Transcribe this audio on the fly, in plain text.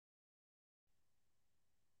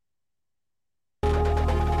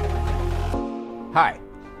Hi,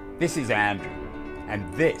 this is Andrew,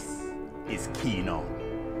 and this is Keen On,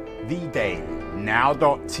 the daily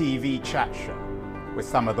now.tv chat show with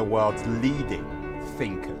some of the world's leading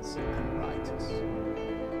thinkers and writers.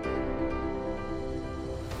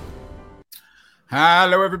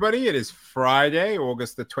 Hello, everybody. It is Friday,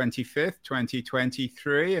 August the 25th,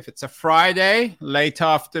 2023. If it's a Friday, late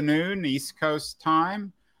afternoon, East Coast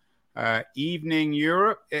time, evening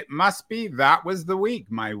Europe, it must be that was the week.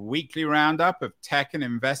 My weekly roundup of tech and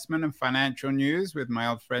investment and financial news with my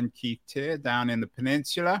old friend Keith Teare down in the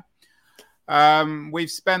peninsula. We've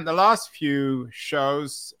spent the last few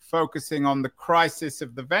shows focusing on the crisis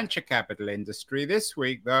of the venture capital industry. This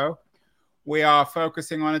week, though, we are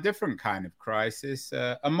focusing on a different kind of crisis,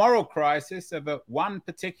 a moral crisis of one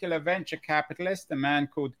particular venture capitalist, a man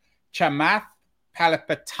called Chamath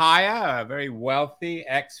Palihapitiya, a very wealthy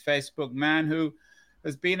ex-Facebook man who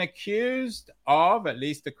has been accused of, at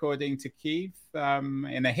least according to Keith,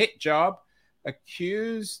 in a hit job,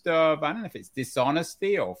 accused of, I don't know if it's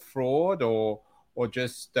dishonesty or fraud or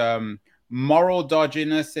just moral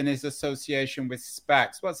dodginess in his association with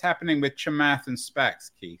SPACs. What's happening with Chamath and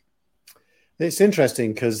SPACs, Keith? It's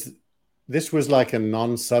interesting because this was like a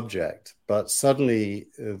non-subject, but suddenly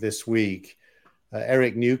this week,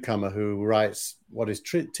 Eric Newcomer, who writes what is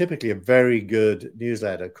typically a very good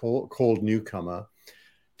newsletter called Newcomer,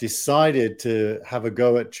 decided to have a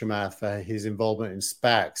go at Chamath for his involvement in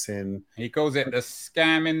SPACs. He calls it the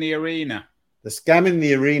scam in the arena. The scam in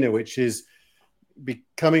the arena, which is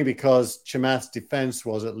becoming because Chamath's defense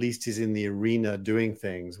was at least he's in the arena doing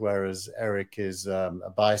things, whereas Eric is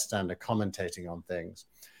a bystander commentating on things.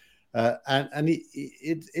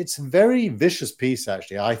 It's a very vicious piece,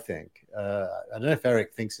 actually, I think. I don't know if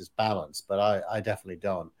Eric thinks it's balanced, but I definitely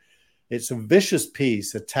don't. It's a vicious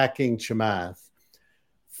piece attacking Chamath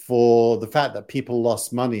for the fact that people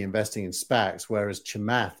lost money investing in SPACs, whereas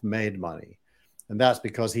Chamath made money. And that's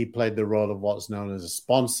because he played the role of what's known as a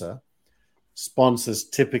sponsor. Sponsors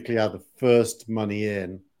typically are the first money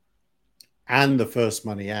in and the first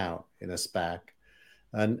money out in a SPAC.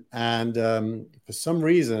 And for some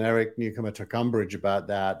reason, Eric Newcomer took umbrage about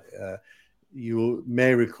that. You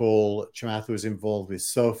may recall Chamath was involved with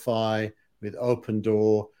SoFi, with Open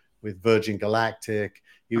Door, with Virgin Galactic.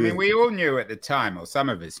 We all knew at the time, or some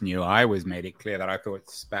of us knew. I always made it clear that I thought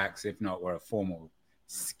SPACs, if not were a formal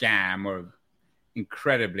scam, were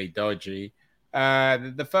incredibly dodgy.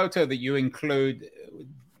 The photo that you include,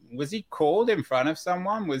 was he called in front of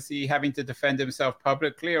someone? Was he having to defend himself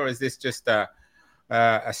publicly, or is this just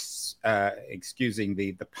excusing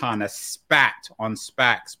the pun, a spat on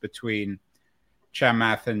SPACs between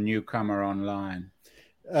Chamath and Newcomer online?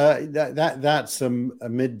 That's a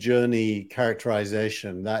mid-journey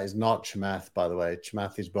characterization. That is not Chamath, by the way.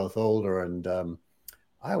 Chamath is both older and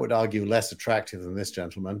I would argue less attractive than this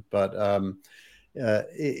gentleman. But you're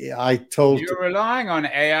relying on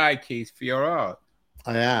AI, Keith, for your art.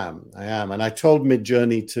 I am, and I told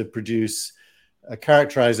Mid-Journey to produce a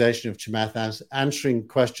characterization of Chamath answering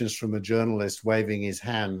questions from a journalist waving his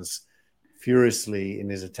hands furiously in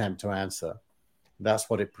his attempt to answer.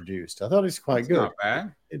 That's what it produced. I thought it's quite good. Not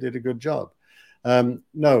bad. It did a good job.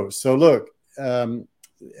 So look,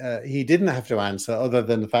 he didn't have to answer other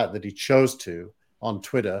than the fact that he chose to on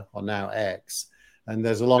Twitter, or now X, and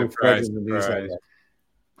there's a long thread in the newsletter.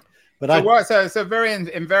 But so very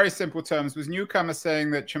in very simple terms, was Newcomer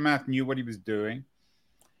saying that Chamath knew what he was doing?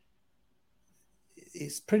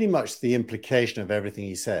 It's pretty much the implication of everything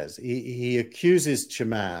he says. He accuses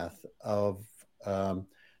Chamath of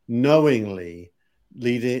knowingly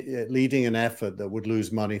leading an effort that would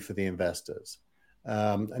lose money for the investors.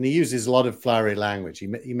 And he uses a lot of flowery language.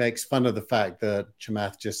 He makes fun of the fact that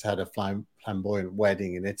Chamath just had a flamboyant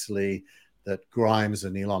wedding in Italy, that Grimes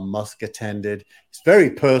and Elon Musk attended. It's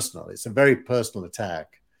very personal. It's a very personal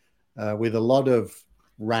attack with a lot of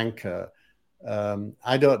rancor.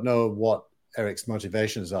 I don't know what Eric's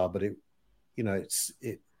motivations are, but it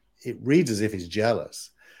reads as if he's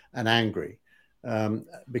jealous and angry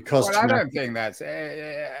because I don't think that's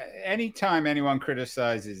anytime anyone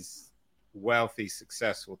criticizes wealthy,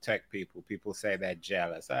 successful tech people say they're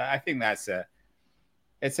jealous. I think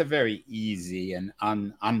it's a very easy and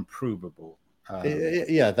unprovable.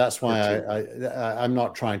 That's why I'm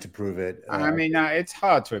not trying to prove it. It's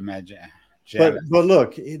hard to imagine. But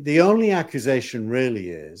look, the only accusation really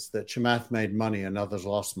is that Chamath made money and others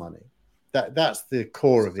lost money. That's the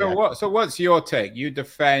core of the. So what's your take? You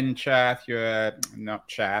defend Chath. You're not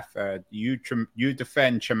Chath. You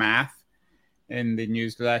defend Chamath in the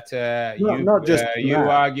newsletter. You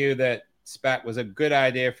argue that SPAC was a good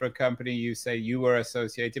idea for a company. You say you were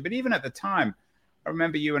associated, but even at the time, I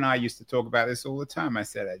remember you and I used to talk about this all the time. I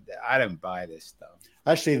said, I don't buy this stuff.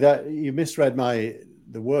 Actually, that you misread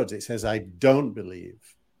the words. It says, I don't believe.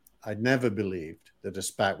 I'd never believed that a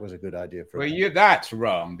SPAC was a good idea for that's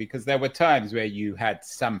wrong, because there were times where you had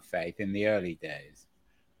some faith in the early days.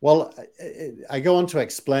 Well, I go on to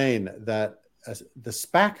explain that the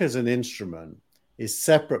SPAC as an instrument is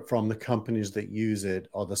separate from the companies that use it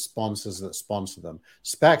or the sponsors that sponsor them.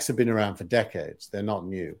 SPACs have been around for decades. They're not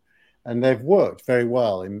new. And they've worked very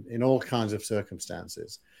well in all kinds of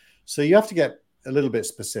circumstances. So you have to get a little bit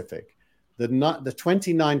specific. The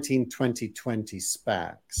 2019-2020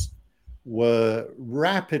 SPACs were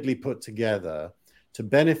rapidly put together to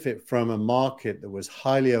benefit from a market that was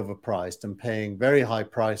highly overpriced and paying very high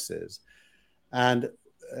prices. And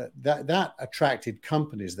that attracted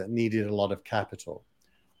companies that needed a lot of capital.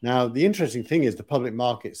 Now, the interesting thing is the public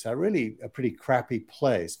markets are really a pretty crappy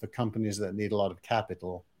place for companies that need a lot of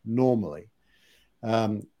capital normally,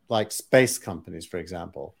 like space companies, for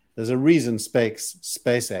example. There's a reason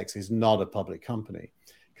SpaceX is not a public company,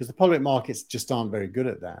 because the public markets just aren't very good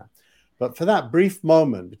at that. But for that brief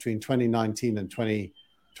moment between 2019 and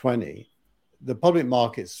 2020, the public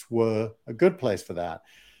markets were a good place for that.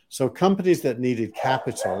 So companies that needed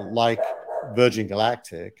capital, like Virgin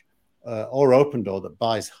Galactic or Open Door that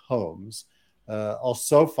buys homes, or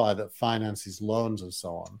SoFi that finances loans and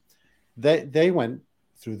so on, they went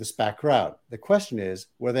through the SPAC route. The question is,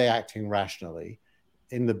 were they acting rationally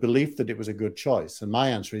in the belief that it was a good choice? And my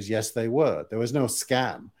answer is yes, they were. There was no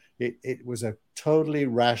scam. It was a totally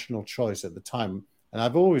rational choice at the time. And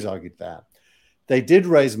I've always argued that. They did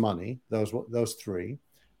raise money, those three.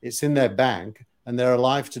 It's in their bank, and they're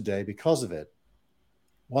alive today because of it.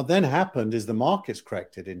 What then happened is the markets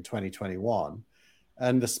corrected in 2021,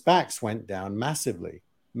 and the SPACs went down massively.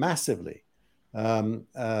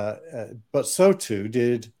 But so too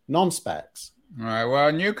did non-SPACs. All right.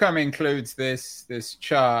 Well, Newcomb includes this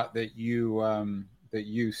chart that you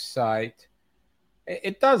cite.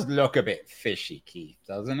 It does look a bit fishy, Keith,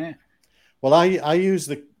 doesn't it? Well, I use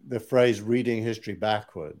the phrase reading history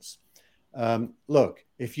backwards. Look,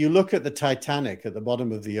 if you look at the Titanic at the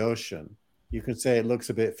bottom of the ocean, you can say it looks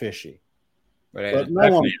a bit fishy. But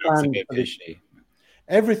no one looks a bit fishy.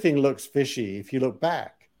 Everything looks fishy if you look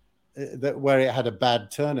back, where it had a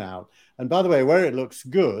bad turnout. And by the way, where it looks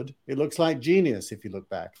good, it looks like genius if you look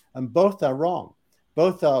back. And both are wrong.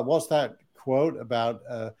 Both are, what's that quote about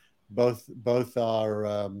both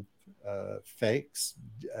are fakes,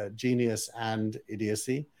 genius and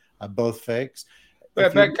idiocy are both fakes.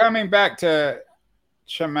 But coming back to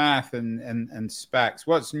Chamath and SPACs,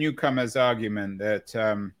 what's Newcomer's argument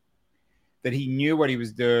that he knew what he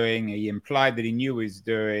was doing? He implied that he knew what he was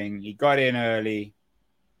doing. He got in early.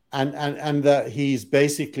 And that he's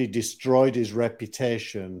basically destroyed his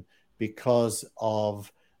reputation because of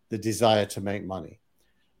the desire to make money.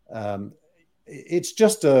 It's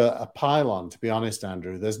just a pile-on, to be honest,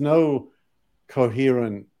 Andrew. There's no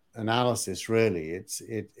coherent analysis, really.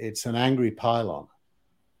 It's an angry pile-on.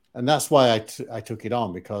 And that's why I took it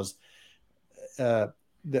on, because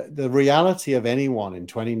the reality of anyone in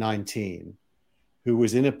 2019 who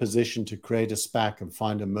was in a position to create a SPAC and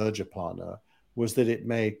find a merger partner was that it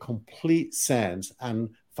made complete sense and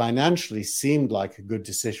financially seemed like a good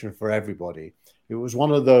decision for everybody. It was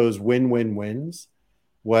one of those win-win-wins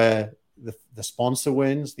where the sponsor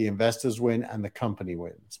wins, the investors win, and the company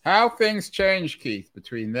wins. How things changed, Keith,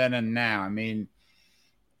 between then and now? I mean,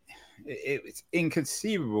 it's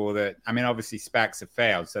inconceivable that, I mean, obviously SPACs have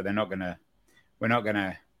failed, so we're not going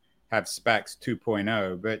to have SPACs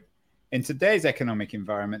 2.0, but in today's economic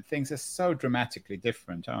environment, things are so dramatically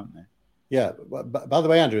different, aren't they? Yeah. By the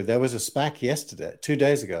way, Andrew, there was a SPAC 2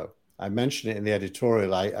 days ago. I mentioned it in the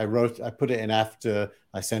editorial. I put it in after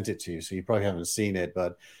I sent it to you, so you probably haven't seen it,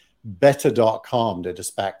 but Better.com did a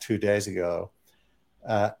SPAC 2 days ago.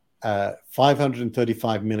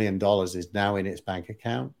 $535 million is now in its bank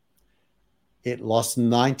account. It lost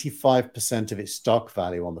 95% of its stock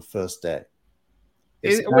value on the first day.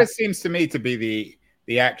 It always seems to me to be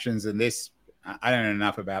the actions in this. I don't know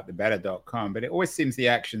enough about the Better.com, but it always seems the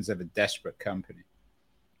actions of a desperate company.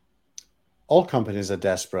 All companies are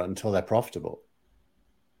desperate until they're profitable.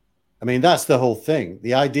 I mean, that's the whole thing.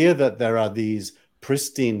 The idea that there are these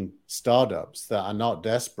pristine startups that are not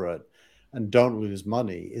desperate and don't lose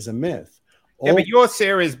money is a myth. Yeah, but your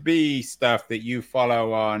Series B stuff that you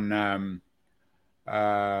follow on,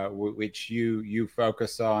 which you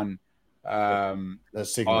focus on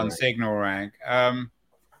Signal Rank,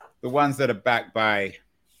 the ones that are backed by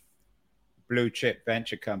blue chip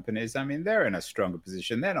venture companies, I mean, they're in a stronger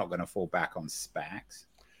position. They're not going to fall back on SPACs.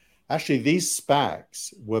 Actually, these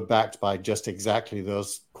SPACs were backed by just exactly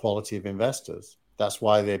those quality of investors. That's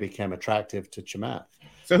why they became attractive to Chamath.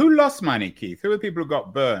 So who lost money, Keith? Who are the people who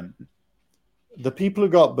got burned? The people who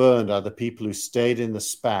got burned are the people who stayed in the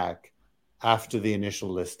SPAC after the initial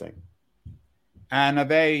listing. And are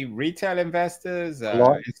they retail investors? A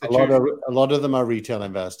lot of them are retail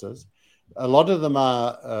investors. A lot of them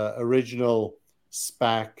are original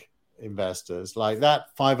SPAC investors. Like that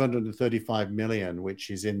 535 million, which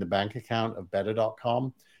is in the bank account of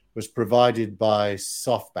Better.com, was provided by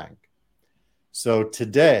SoftBank. So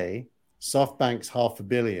today, SoftBank's $500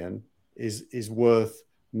 million is worth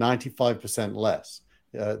 95% less.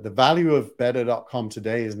 The value of Better.com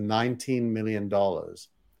today is $19 million.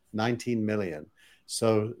 $19 million.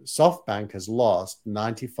 So SoftBank has lost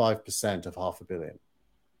 95% of $500 million.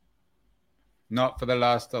 Not for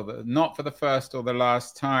the first or the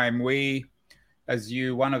last time. We,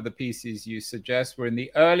 one of the pieces you suggest, we're in the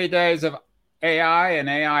early days of AI and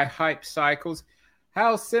AI hype cycles.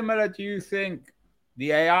 How similar do you think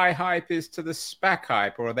the AI hype is to the SPAC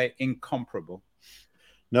hype, or are they incomparable?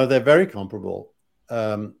 No, they're very comparable.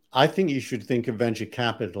 I think you should think of venture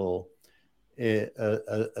capital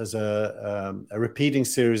as a repeating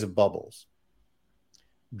series of bubbles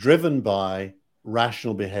driven by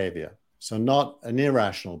rational behavior. So not an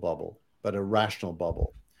irrational bubble, but a rational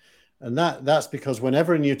bubble. And that's because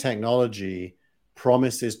whenever a new technology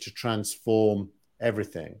promises to transform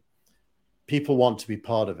everything, people want to be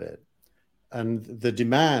part of it. And the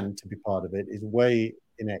demand to be part of it is way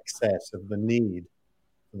in excess of the need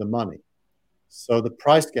for the money. So the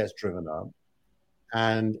price gets driven up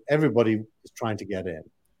and everybody is trying to get in.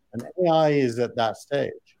 And AI is at that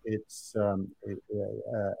stage. It's in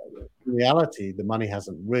reality, the money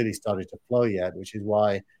hasn't really started to flow yet, which is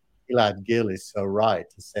why Gilad Gil is so right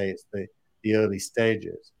to say it's the early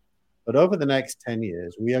stages. But over the next 10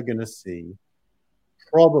 years, we are going to see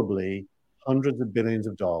probably hundreds of billions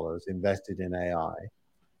of dollars invested in AI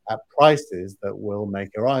at prices that will make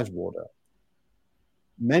our eyes water.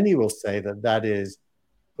 Many will say that is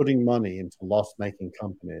putting money into loss-making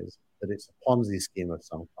companies, that it's a Ponzi scheme of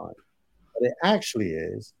some kind. But it actually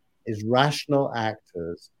is rational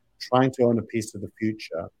actors trying to own a piece of the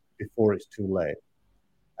future before it's too late.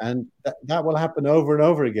 And that will happen over and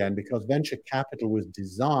over again because venture capital was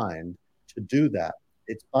designed to do that.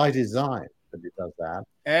 It's by design that it does that.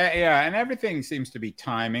 Yeah, and everything seems to be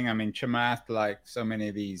timing. I mean, Chamath, like so many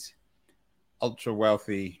of these ultra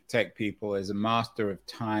wealthy tech people, is a master of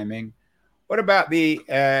timing. What about the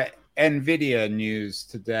NVIDIA news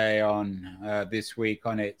today on this week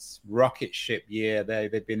on its rocket ship year?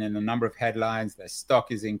 They've been in a number of headlines. Their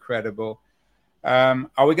stock is incredible.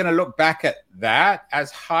 Are we going to look back at that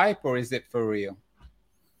as hype, or is it for real?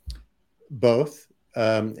 Both.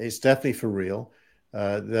 It's definitely for real.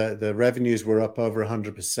 The revenues were up over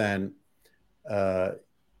 100%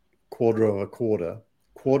 quarter over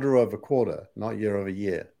quarter, not year over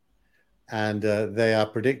year. And they are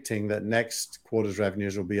predicting that next quarter's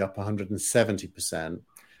revenues will be up 170%.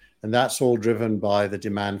 And that's all driven by the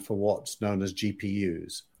demand for what's known as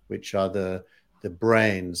GPUs, which are the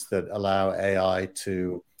brains that allow AI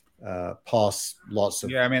to pass lots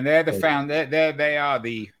of... Yeah, I mean, they are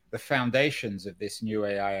the foundations of this new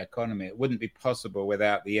AI economy. It wouldn't be possible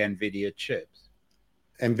without the NVIDIA chips.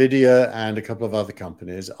 NVIDIA and a couple of other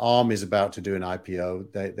companies. ARM is about to do an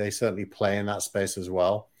IPO. They certainly play in that space as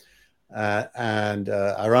well. And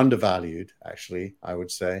are undervalued, actually, I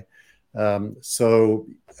would say. So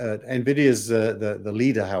NVIDIA is the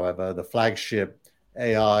leader, however, the flagship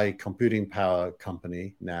AI computing power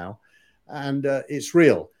company now. And it's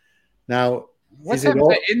real. Now, what's happened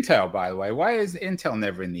to Intel, by the way? Why is Intel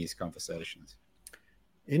never in these conversations?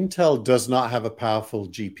 Intel does not have a powerful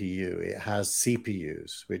GPU. It has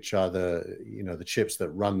CPUs, which are the chips that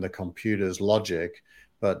run the computer's logic,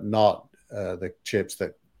 but not the chips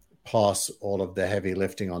that pass all of the heavy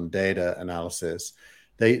lifting on data analysis.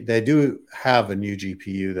 They do have a new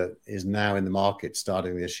GPU that is now in the market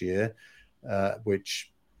starting this year,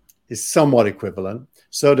 which is somewhat equivalent.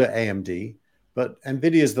 So do AMD, but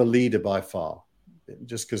NVIDIA is the leader by far,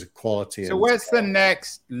 just because of quality. So where's the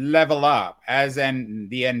next level up? As in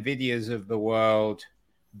the NVIDIAs of the world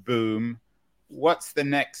boom, what's the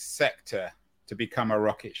next sector to become a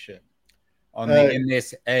rocket ship in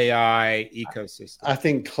this AI ecosystem? I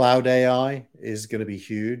think cloud AI is going to be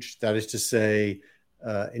huge. That is to say,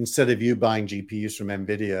 instead of you buying GPUs from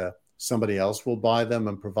NVIDIA, somebody else will buy them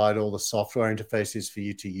and provide all the software interfaces for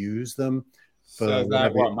you to use them. So is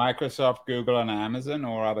that what, Microsoft, Google, and Amazon,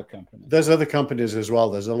 or other companies? There's other companies as well.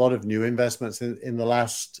 There's a lot of new investments in the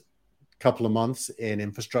last couple of months in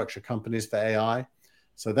infrastructure companies for AI.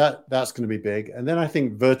 So that's going to be big. And then I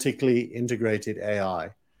think vertically integrated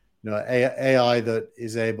AI, AI that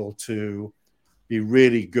is able to be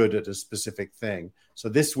really good at a specific thing. So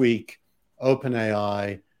this week,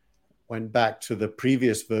 OpenAI went back to the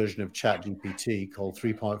previous version of ChatGPT called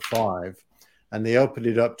 3.5, and they opened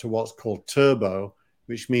it up to what's called Turbo,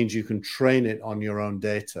 which means you can train it on your own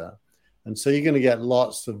data. And so you're going to get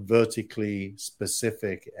lots of vertically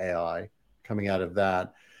specific AI coming out of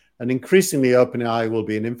that. And increasingly, OpenAI will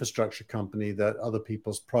be an infrastructure company that other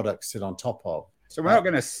people's products sit on top of. So we're not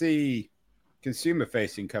going to see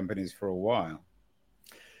consumer-facing companies for a while.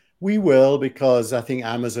 We will, because I think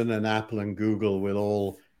Amazon and Apple and Google will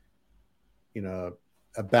all,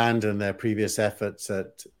 abandon their previous efforts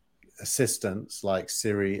at assistants like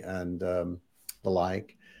Siri and the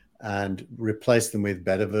like, and replace them with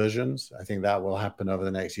better versions. I think that will happen over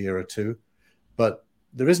the next year or two. But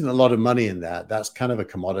there isn't a lot of money in that. That's kind of a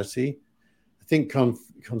commodity. I think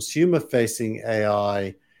consumer-facing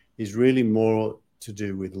AI is really more to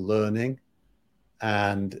do with learning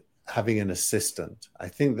and having an assistant. I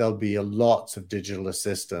think there'll be lots of digital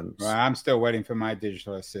assistants. Well, I'm still waiting for my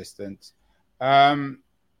digital assistant. And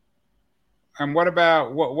what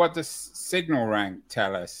about what does Signal Rank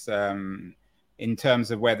tell us in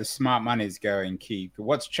terms of where the smart money is going, Keith?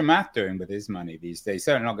 What's Chamath doing with his money these days?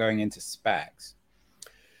 Certainly not going into SPACs.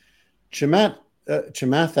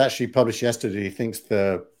 Chamath actually published yesterday. He thinks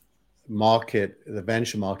the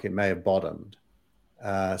venture market may have bottomed.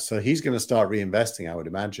 So he's going to start reinvesting, I would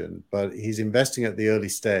imagine. But he's investing at the early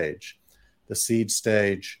stage, the seed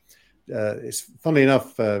stage. It's funny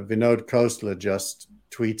enough, Vinod Khosla just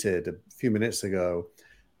tweeted a few minutes ago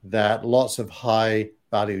that lots of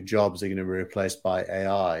high-value jobs are going to be replaced by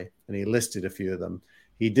AI, and he listed a few of them.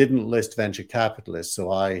 He didn't list venture capitalists,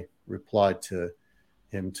 so I replied to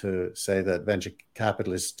him to say that venture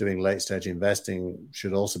capitalists doing late-stage investing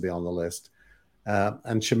should also be on the list.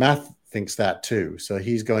 And Chamath thinks that too, so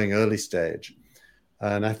he's going early stage.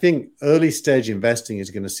 And I think early-stage investing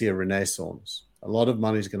is going to see a renaissance. A lot of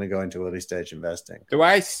money is going to go into early-stage investing. Do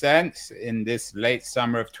I sense in this late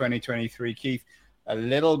summer of 2023, Keith, a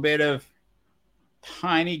little bit of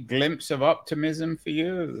tiny glimpse of optimism for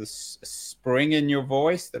you, a spring in your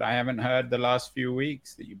voice that I haven't heard the last few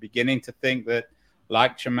weeks, that you're beginning to think that,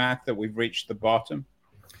 like Chamath, that we've reached the bottom?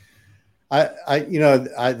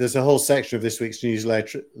 There's a whole section of this week's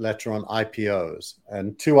newsletter on IPOs,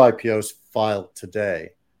 and 2 IPOs filed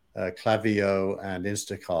today. Klaviyo and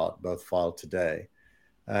Instacart both filed today.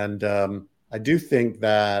 And I do think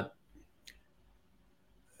that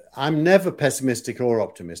I'm never pessimistic or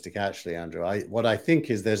optimistic, actually, Andrew. What I think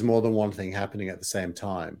is there's more than one thing happening at the same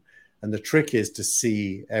time. And the trick is to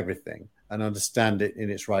see everything and understand it in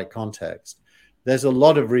its right context. There's a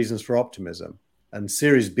lot of reasons for optimism. And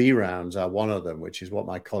Series B rounds are one of them, which is what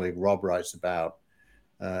my colleague Rob writes about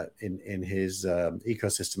in his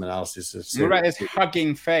ecosystem analysis. What about this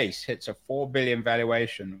Hugging Face? It's a $4 billion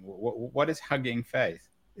valuation. What is Hugging Face?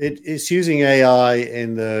 It's using AI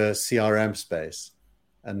in the CRM space.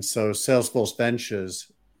 And so Salesforce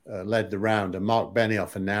Ventures led the round, and Mark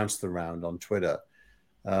Benioff announced the round on Twitter.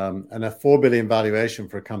 And a $4 billion valuation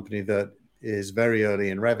for a company that is very early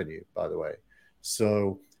in revenue, by the way.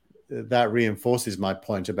 So that reinforces my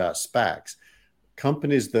point about SPACs.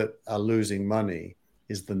 Companies that are losing money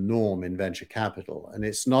is the norm in venture capital. And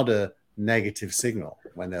it's not a negative signal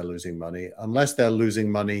when they're losing money, unless they're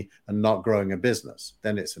losing money and not growing a business.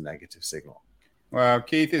 Then it's a negative signal. Well,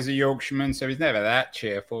 Keith is a Yorkshireman, so he's never that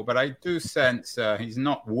cheerful. But I do sense he's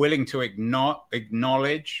not willing to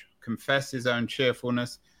acknowledge, confess his own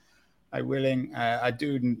cheerfulness. I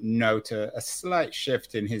do note a slight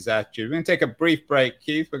shift in his attitude. We're going to take a brief break,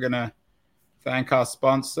 Keith. We're going to thank our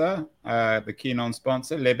sponsor, the keen-on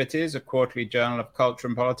sponsor, Liberties, a quarterly journal of culture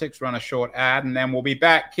and politics. Run a short ad, and then we'll be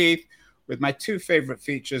back, Keith, with my 2 favorite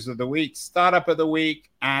features of the week, Startup of the Week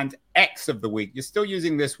and X of the Week. You're still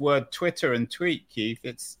using this word Twitter and tweet, Keith.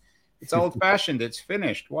 It's old-fashioned. It's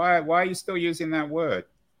finished. Why are you still using that word?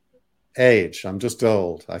 Age. I'm just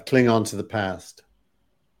old. I cling on to the past.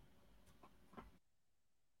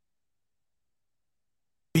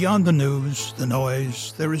 Beyond the news, the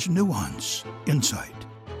noise, there is nuance, insight.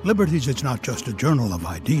 Liberties is not just a journal of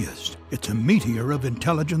ideas. It's a meteor of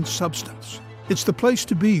intelligent substance. It's the place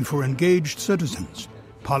to be for engaged citizens.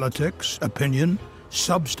 Politics, opinion,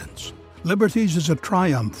 substance. Liberties is a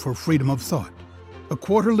triumph for freedom of thought. A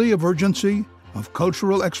quarterly of urgency, of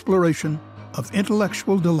cultural exploration, of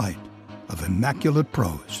intellectual delight, of immaculate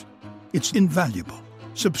prose. It's invaluable.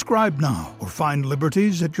 Subscribe now or find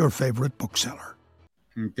Liberties at your favorite bookseller.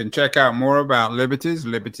 You can check out more about Liberties,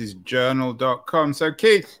 libertiesjournal.com. So,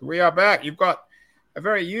 Keith, we are back. You've got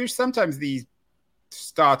sometimes these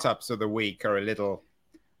startups of the week are a little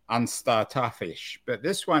unstartup-ish, but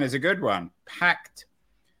this one is a good one. Pact.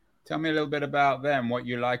 Tell me a little bit about them, what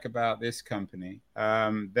you like about this company.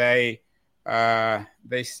 They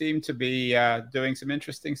seem to be doing some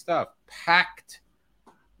interesting stuff. Pact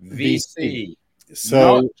VC.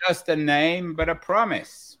 So, not just a name, but a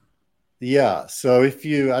promise. Yeah. So I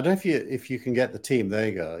don't know if you can get the team. There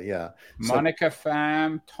you go. Yeah. Monica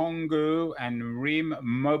Pham, Tongu, and Reem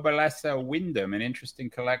Mobalesa Wyndham. An interesting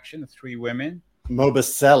collection of 3 women.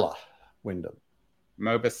 Mobasela Wyndham.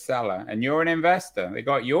 Mobasela. And you're an investor. They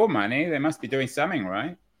got your money. They must be doing something,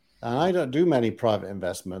 right? And I don't do many private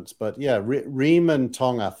investments, but yeah, Reem and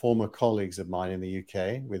Tong are former colleagues of mine in the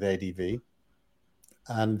UK with ADV.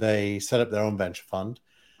 And they set up their own venture fund.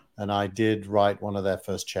 And I did write one of their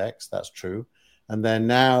first checks. That's true. And then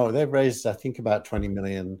now they've raised, I think, about £20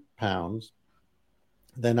 million.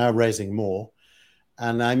 They're now raising more.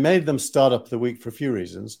 And I made them Startup of the Week for a few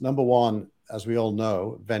reasons. Number one, as we all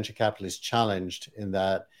know, venture capital is challenged in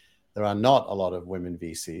that there are not a lot of women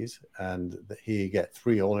VCs, and here you get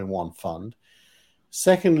 3 all in one fund.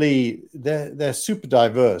 Secondly, they're super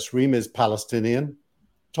diverse. Reem is Palestinian,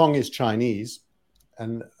 Tong is Chinese,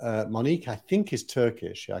 and Monique, I think, is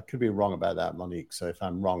Turkish. I could be wrong about that, Monique. So if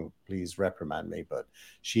I'm wrong, please reprimand me. But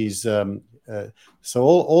she's so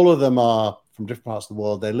all of them are from different parts of the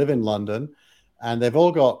world. They live in London, and they've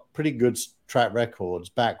all got pretty good track records,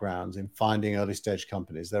 backgrounds in finding early stage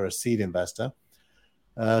companies. They're a seed investor.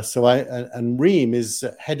 And Reem is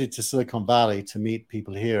headed to Silicon Valley to meet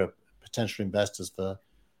people here, potential investors for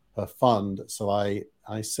her fund. So I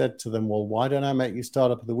said to them, well, why don't I make you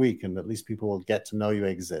Startup of the Week? And at least people will get to know you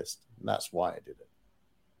exist. And that's why I did it.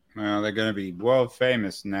 Well, they're going to be world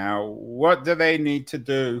famous now. What do they need to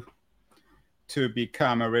do to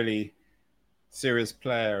become a really serious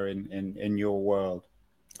player in your world?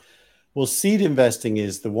 Well, seed investing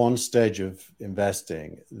is the one stage of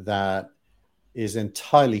investing that is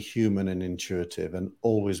entirely human and intuitive and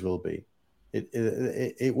always will be.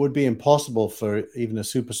 It would be impossible for even a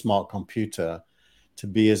super smart computer to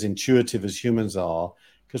be as intuitive as humans are,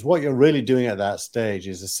 because what you're really doing at that stage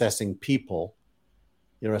is assessing people,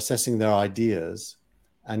 you're assessing their ideas,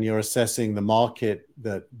 and you're assessing the market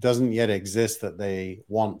that doesn't yet exist that they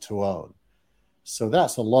want to own. So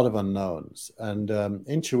that's a lot of unknowns, and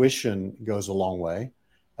intuition goes a long way.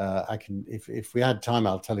 If we had time,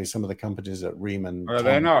 I'll tell you some of the companies that Reem and well,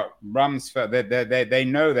 they're not they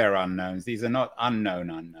know they're unknowns. These are not unknown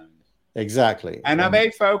unknowns. Exactly. And are they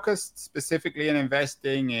focused specifically in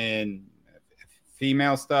investing in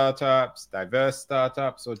female startups, diverse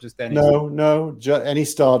startups, or just any? No, any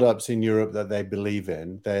startups in Europe that they believe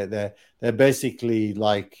in. They're basically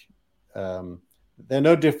like they're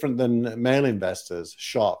no different than male investors.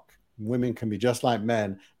 Shock. Women can be just like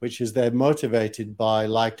men, which is they're motivated by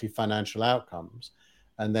likely financial outcomes,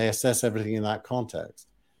 and they assess everything in that context.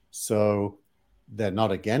 So they're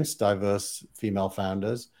not against diverse female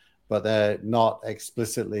founders, but they're not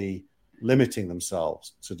explicitly limiting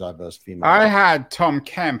themselves to diverse female. I had Tom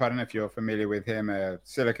Kemp, I don't know if you're familiar with him, a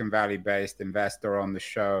Silicon Valley-based investor on the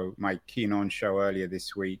show, my Keen On show earlier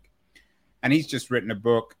this week. And he's just written a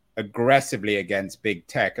book aggressively against big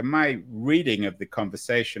tech. And my reading of the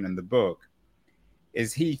conversation in the book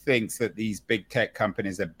is he thinks that these big tech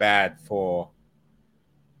companies are bad for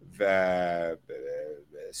the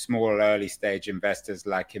small early stage investors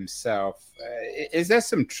like himself. Is there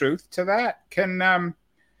some truth to that? Can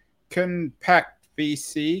Pact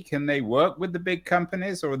VC, can they work with the big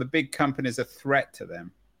companies, or are the big companies a threat to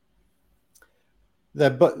them? They're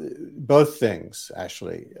both things,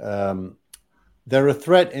 actually. They're a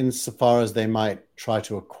threat insofar as they might try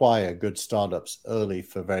to acquire good startups early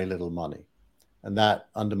for very little money. And that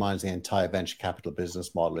undermines the entire venture capital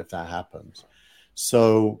business model if that happens.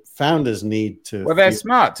 So founders need to... Well, they're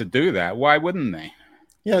smart to do that. Why wouldn't they?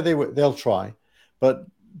 Yeah, they'll try. But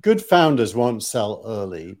good founders won't sell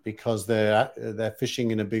early because they're fishing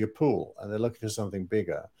in a bigger pool and they're looking for something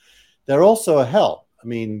bigger. They're also a help. I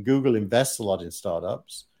mean, Google invests a lot in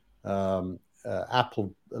startups.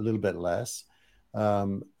 Apple a little bit less.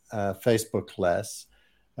 Facebook less,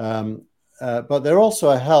 but they're also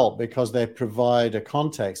a help because they provide a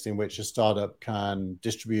context in which a startup can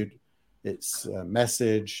distribute its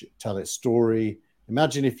message, tell its story.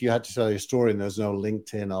 Imagine if you had to tell your story and there's no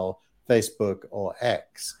LinkedIn or Facebook or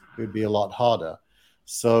X, it would be a lot harder.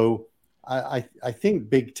 So I think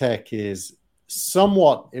big tech is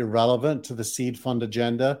somewhat irrelevant to the seed fund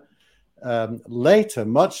agenda. Later,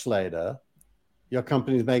 much later, your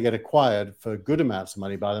companies may get acquired for good amounts of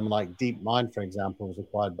money by them, like DeepMind, for example, was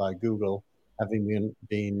acquired by Google, having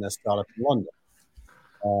been a startup in London.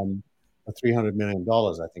 for $300 million,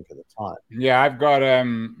 I think, at the time. Yeah, I've got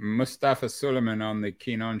Mustafa Suleiman on the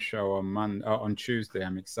Keen On show on Tuesday.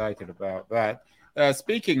 I'm excited about that.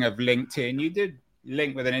 Speaking of LinkedIn, you did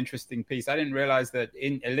link with an interesting piece. I didn't realize that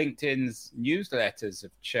LinkedIn's newsletters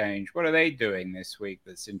have changed. What are they doing this week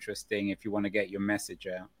that's interesting if you want to get your message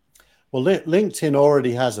out? Well, LinkedIn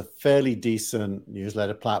already has a fairly decent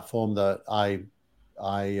newsletter platform that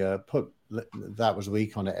I put that was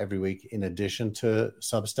week on it every week in addition to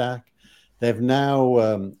Substack. They've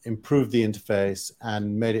now improved the interface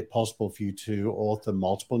and made it possible for you to author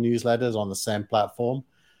multiple newsletters on the same platform.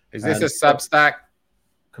 Is this a Substack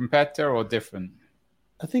competitor or different?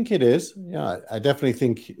 I think it is. Yeah, I definitely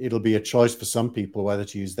think it'll be a choice for some people whether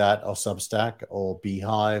to use that or Substack or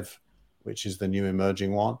Beehive, which is the new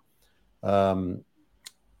emerging one.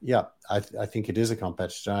 Yeah, I think it is a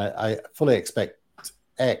competitor. I fully expect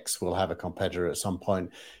X will have a competitor at some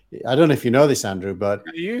point. I don't know if you know this, Andrew, but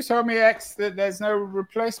you told me X that there's no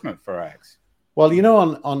replacement for X. Well, you know,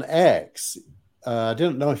 on X, I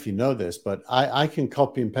don't know if you know this, but I can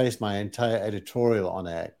copy and paste my entire editorial on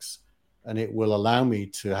X, and it will allow me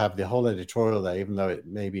to have the whole editorial there, even though it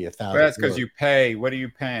may be $1,000. Well, that's because you pay. What are you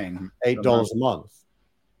paying? $8 a month.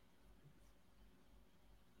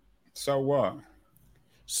 So what?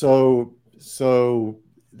 So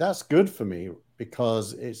that's good for me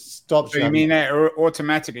because it stops. So you mean that it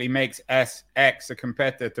automatically makes X a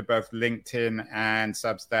competitor to both LinkedIn and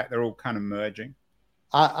Substack? They're all kind of merging.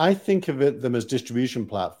 I think of them as distribution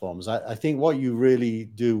platforms. I think what you really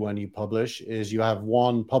do when you publish is you have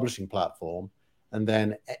one publishing platform and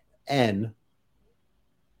then N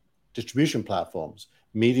distribution platforms.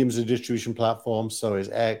 Medium's a distribution platform, so is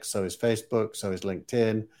X, so is Facebook, so is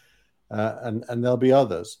LinkedIn, and there'll be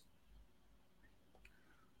others.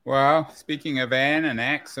 Well, speaking of N and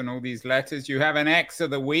X and all these letters, you have an X of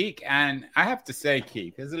the week, and I have to say,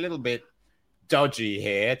 Keith, there's a little bit dodgy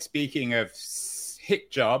here. Speaking of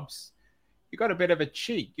hit jobs, you got a bit of a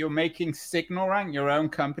cheek. You're making Signal Rank your own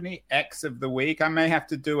company X of the week. I may have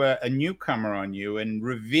to do a newcomer on you and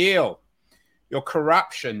reveal your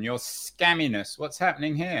corruption, your scamminess. What's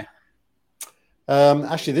happening here?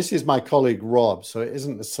 Actually, this is my colleague Rob, so it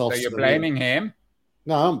isn't the self. So you're blaming him?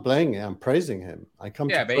 No, I'm blaming him. I'm praising him. But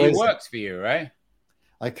he works for you, right?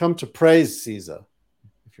 I come to praise Caesar,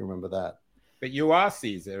 if you remember that. But you are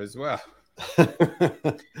Caesar as well.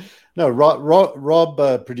 No,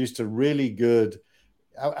 Rob produced a really good.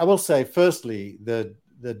 I will say, firstly, the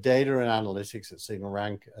data and analytics at Signal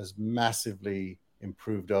Rank has massively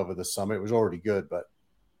improved over the summer. It was already good, but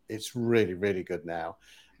it's really, really good now.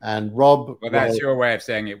 And Rob, well, that's your way of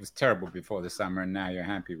saying it was terrible before the summer, and now you're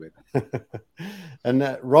happy with it.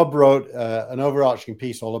 And Rob wrote an overarching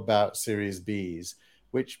piece all about Series Bs,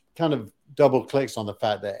 which kind of double clicks on the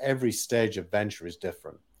fact that every stage of venture is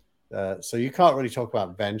different. So you can't really talk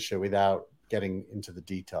about venture without getting into the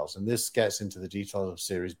details. And this gets into the details of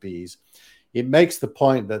Series Bs. It makes the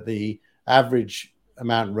point that the average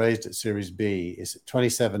amount raised at Series B is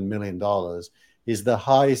 $27 million, is the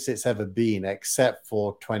highest it's ever been, except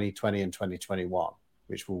for 2020 and 2021,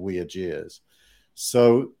 which were weird years.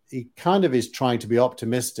 So he kind of is trying to be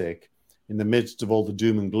optimistic in the midst of all the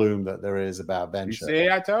doom and gloom that there is about venture. You see,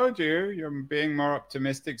 I told you, you're being more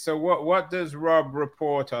optimistic. So what does Rob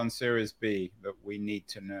report on Series B that we need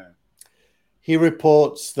to know? He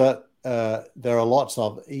reports that there are lots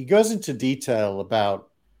of... He goes into detail about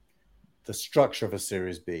the structure of a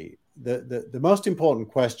Series B. The most important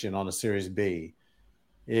question on a Series B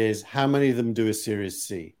is how many of them do a Series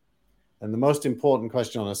C? And the most important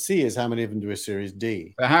question on a C is how many of them do a Series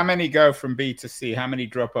D? So how many go from B to C? How many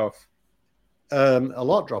drop off? A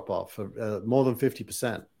lot drop off, more than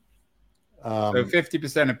 50%. So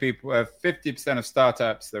 50% of people, 50% of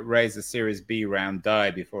startups that raise a Series B round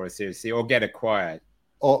die before a Series C or get acquired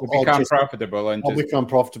or become profitable. Become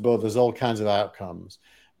profitable. There's all kinds of outcomes.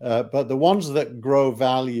 But the ones that grow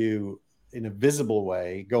value in a visible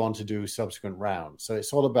way go on to do subsequent rounds. So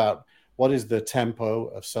it's all about what is the tempo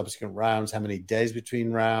of subsequent rounds, how many days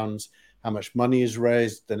between rounds, how much money is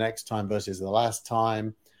raised the next time versus the last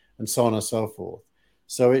time, and so on and so forth.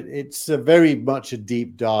 So it's very much a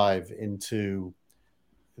deep dive into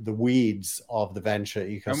the weeds of the venture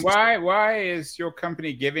ecosystem. And why is your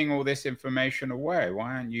company giving all this information away?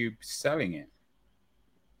 Why aren't you selling it?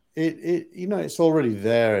 It's already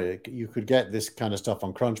there. You could get this kind of stuff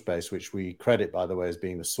on Crunchbase, which we credit, by the way, as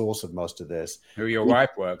being the source of most of this. Who your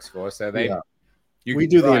wife works for, so they. Yeah. We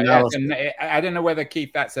do the analysis. I don't know whether,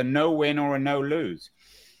 Keith, that's a no-win or a no-lose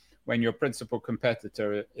when your principal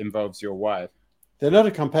competitor involves your wife. They're not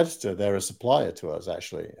a competitor; they're a supplier to us,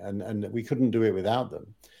 actually, and we couldn't do it without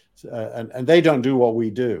them. And they don't do what we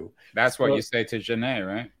do. That's what you say to Genet,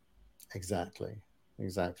 right? Exactly,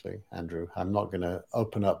 Andrew. I'm not going to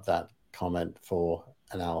open up that comment for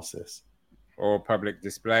analysis or public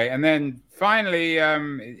display. And then finally,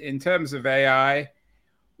 in terms of AI,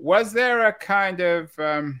 was there a kind of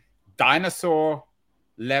dinosaur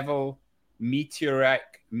level meteorite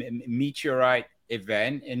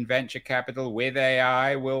event in venture capital with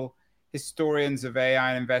AI? Will historians of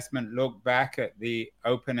AI investment look back at the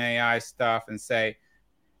open AI stuff and say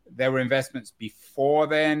there were investments before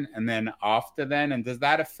then and then after then? And does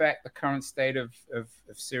that affect the current state of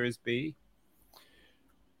Series B?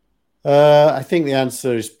 I think the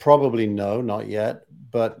answer is probably no, not yet.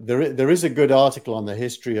 But there is a good article on the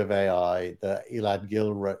history of AI that Elad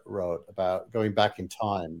Gil wrote about going back in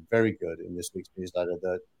time. Very good in this week's newsletter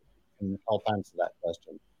that can help answer that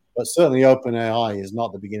question. But certainly OpenAI is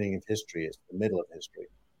not the beginning of history. It's the middle of history.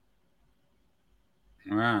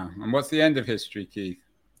 Wow. And what's the end of history, Keith?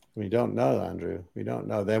 We don't know, Andrew. We don't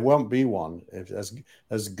know. There won't be one.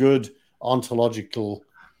 As good ontological...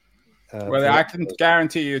 well, I can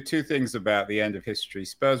guarantee you two things about the end of history.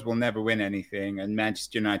 Spurs will never win anything, and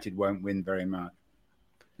Manchester United won't win very much.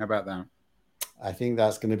 How about that? I think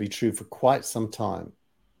that's going to be true for quite some time.